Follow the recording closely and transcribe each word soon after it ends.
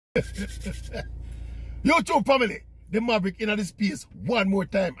YouTube family, the Maverick in the space one more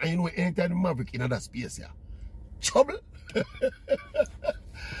time. And you know, anytime the Maverick in that space, yeah, trouble.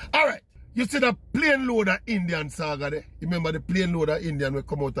 Alright, you see the plane load of Indian saga there? You remember the plane load of Indian will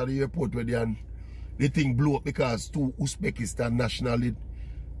come out of the airport where the thing blew up because two Uzbekistan nationals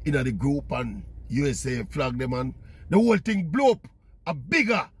in the group and USA flagged them and the whole thing blew up. A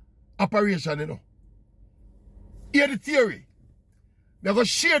bigger operation, you know. Hear the theory. I'm going to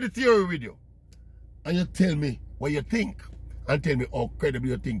share the theory with you. And you tell me what you think. And tell me how credible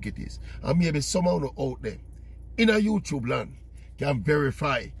you think it is. And maybe someone out there in a YouTube land can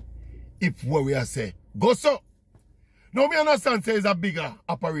verify if what we are saying. Go so. Now me understand say it's a bigger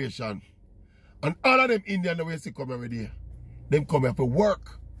operation. And all of them Indians the way see come over there. Them come here for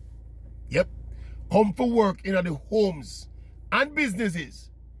work. Yep. Come for work in the homes and businesses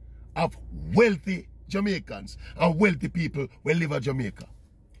of wealthy Jamaicans and wealthy people who live in Jamaica.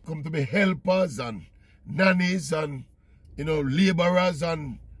 Come to be helpers and nannies and, you know, laborers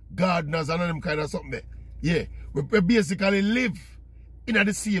and gardeners and all them kind of something there. Yeah, we basically live in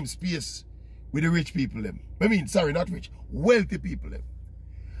the same space with the rich people them. I mean, sorry, not rich, wealthy people them.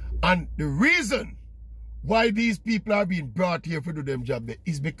 And the reason why these people are being brought here to do them job there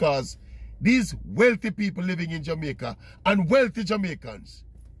is because these wealthy people living in Jamaica and wealthy Jamaicans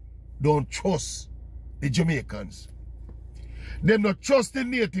don't trust the Jamaicans. They not trust the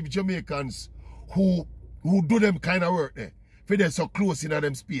native Jamaicans who do them kind of work there. For they're so close in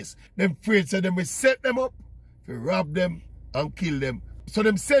them space. Them afraid so them will set them up, to rob them and kill them. So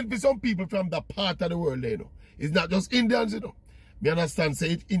them send for some people from that part of the world there, you know. It's not just Indians, you know. Me understand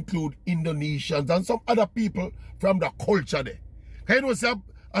say it include Indonesians and some other people from the culture there. Can you know say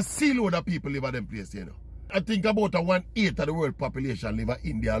a sea load of people live at them place, you know. I think about 1/8 of the world population live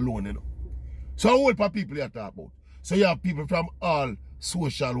in India alone, you know. So how old people you talk about? So you have people from all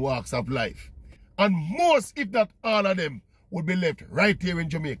social walks of life. And most, if not all of them, would be left right here in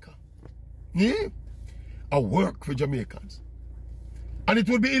Jamaica. Yeah? A work for Jamaicans. And it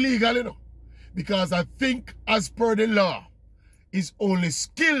would be illegal, you know. Because I think as per the law, it's only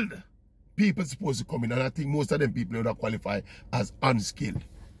skilled people supposed to come in. And I think most of them people would qualify as unskilled.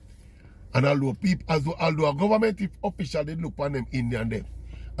 And although a government official did look on them Indian them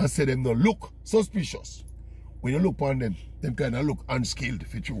and say them no look suspicious. When you look on them kind of look unskilled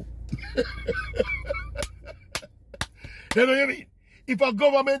for true. You know what I mean? If a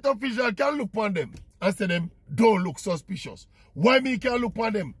government official can look on them and say them don't look suspicious, why me can look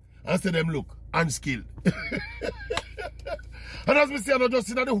on them and say them look unskilled? And as we say, not just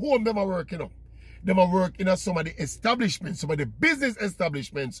in the home them are working, you know. Them are working in some of the establishments, some of the business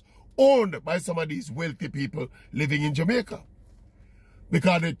establishments owned by some of these wealthy people living in Jamaica.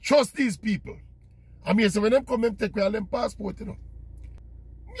 Because they trust these people. I mean, so when them come and take away all them passport, you know.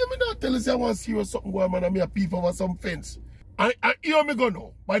 You may not tell us I want to see something going on and me a peep over some fence. And here me go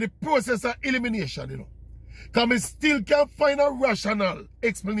now, by the process of elimination, you know. Because me still can't find a rational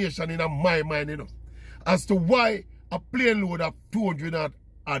explanation in my mind, you know, as to why a plane load of 200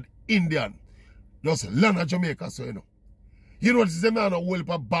 odd Indian just land at Jamaica, so you know. You know, this is a man a whole heap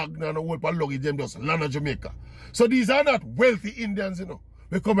of bag and a whole heap of luggage, them just land at Jamaica. So these are not wealthy Indians, you know.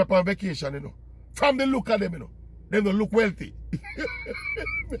 We come up on vacation, you know. From the look of them, you know. They don't look wealthy.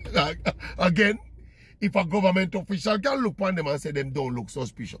 Again, if a government official can look on them and say them don't look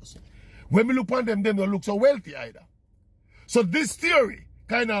suspicious. When we look on them, they don't look so wealthy either. So this theory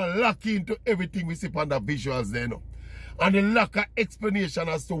kind of lock into everything we see on the visuals there, you know. And the lack of explanation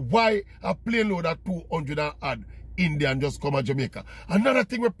as to why a plane load of 200 odd Indian just come to Jamaica. Another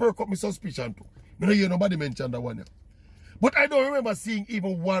thing we perk up my suspicion too. I don't hear nobody mention that one here. But I don't remember seeing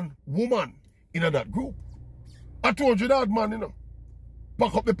even one woman in that group. A 200 odd man, you know.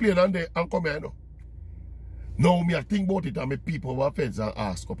 Pack up the plane and come here, you know. Now me I think about it and me people over fence and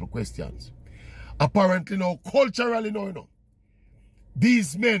ask a couple of questions. Apparently now, culturally now, you know,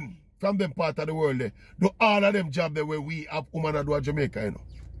 these men from them part of the world there, do all of them job there where we have women that do in Jamaica, you know.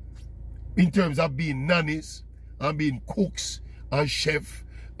 In terms of being nannies and being cooks and chef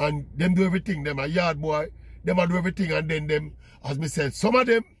and them do everything, them a yard boy, them a do everything and then them, as me said, some of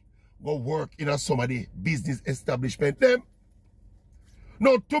them go work in some of the business establishment them.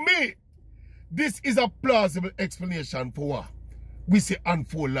 Now to me, this is a plausible explanation for what we see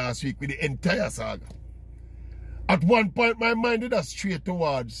unfold last week with the entire saga. At one point my mind did straight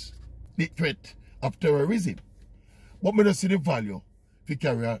towards the threat of terrorism. But me don't see the value to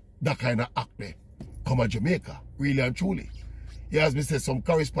carry that kind of act there come to Jamaica, really and truly. Yeah, as me said, some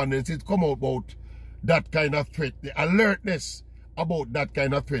correspondences come out about that kind of threat, the alertness about that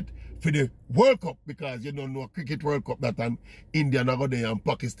kind of threat for the World Cup, because you don't know cricket World Cup that an Indian are go there and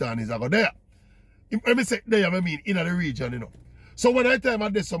Pakistan is go there. Let me say there, I mean in the region, you know. So when I tell my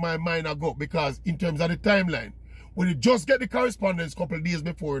this, so my mind I go, because in terms of the timeline, when you just get the correspondence couple of days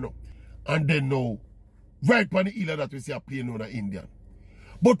before, you know, and then now, right on the heel of that we see a plane on an Indian.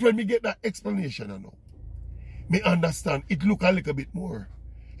 But when we get that explanation, I know, me understand it look a little bit more.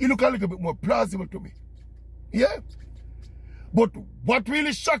 It look a little bit more plausible to me. Yeah. But what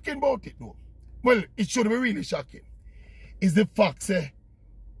really shocking about it though, well, it should be really shocking, is the fact say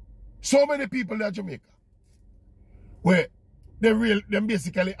so many people in Jamaica where them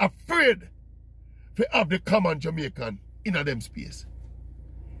basically afraid to have the common Jamaican in a them space.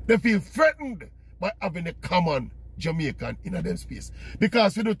 They feel threatened by having a common Jamaican in a them space.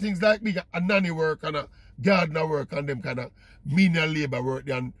 Because we do things like a nanny work and a gardener work and them kind of menial labor work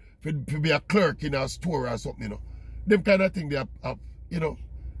than to be a clerk in a store or something, you know. Them kind of thing they have, you know,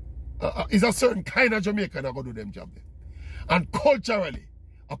 is a certain kind of Jamaican that go do them job there. And culturally,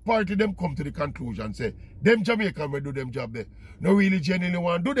 apparently them come to the conclusion, say, them Jamaican will do them job there. No really genuinely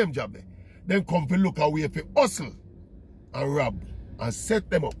want to do them job there. Them come to look away for hustle and rob and set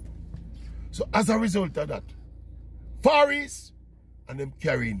them up. So as a result of that, Far East and them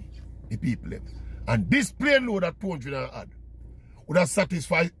carrying the people them. And this plane load that 200 and add would have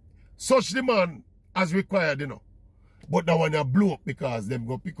satisfied such demand as required, you know. But that one blew up because them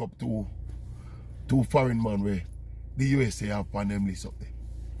go pick up two foreign man where the USA have on them list up there.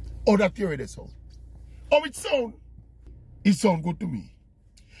 Oh, that theory they sound. Oh, it sound good to me.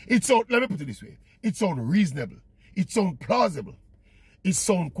 It sound, let me put it this way. It sound reasonable. It sound plausible. It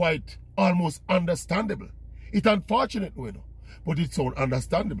sound quite almost understandable. It's unfortunate, you know, but it sound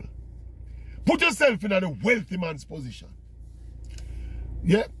understandable. Put yourself in a wealthy man's position.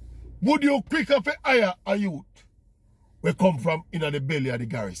 Yeah? Would you quicker for hire a youth we come from in the belly of the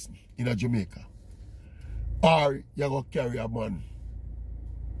garrison in a Jamaica? Or you go carry a man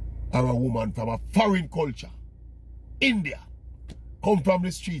or a woman from a foreign culture, India, come from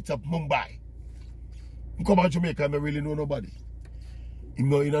the streets of Mumbai. You come to Jamaica and you really know nobody. You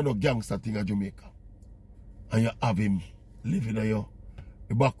know you know no gangster thing in Jamaica. And you have him living in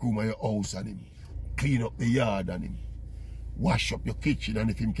the back room of your house and him clean up the yard and him wash up your kitchen, and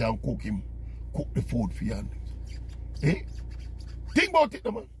if him can cook the food for you. Eh? Think about it,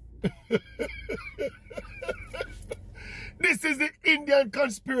 man. This is the Indian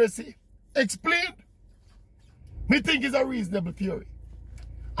conspiracy explained. Me think it's a reasonable theory.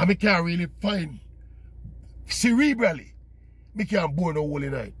 And me can't really find cerebrally, me can't bore no hole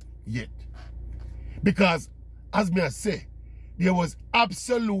in it yet. Because, as me I say, there was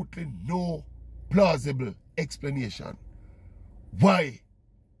absolutely no plausible explanation why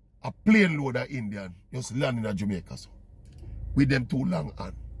a plane load of Indian just landing in Jamaica so, with them too long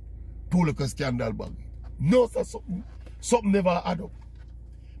and too like a scandal bag. No, sir, something never add up.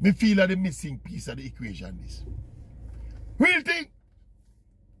 Me feel like the missing piece of the equation is. Real thing.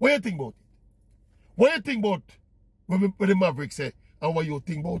 What you think about it? What you think about when the Maverick say and what you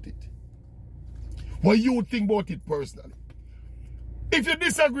think about it? What you think about it personally? If you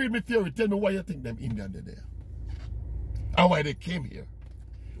disagree with my theory, tell me why you think them Indian are there. And why they came here.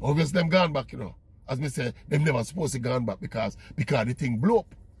 Obviously them gone back, you know. As me say, them never supposed to gone back because the thing blew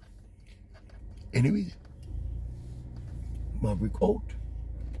up. Anyway, Maverick out.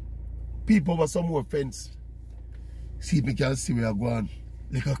 People over some more fence. See if we can see where I'm going.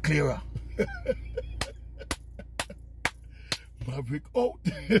 Like a clearer. Maverick out.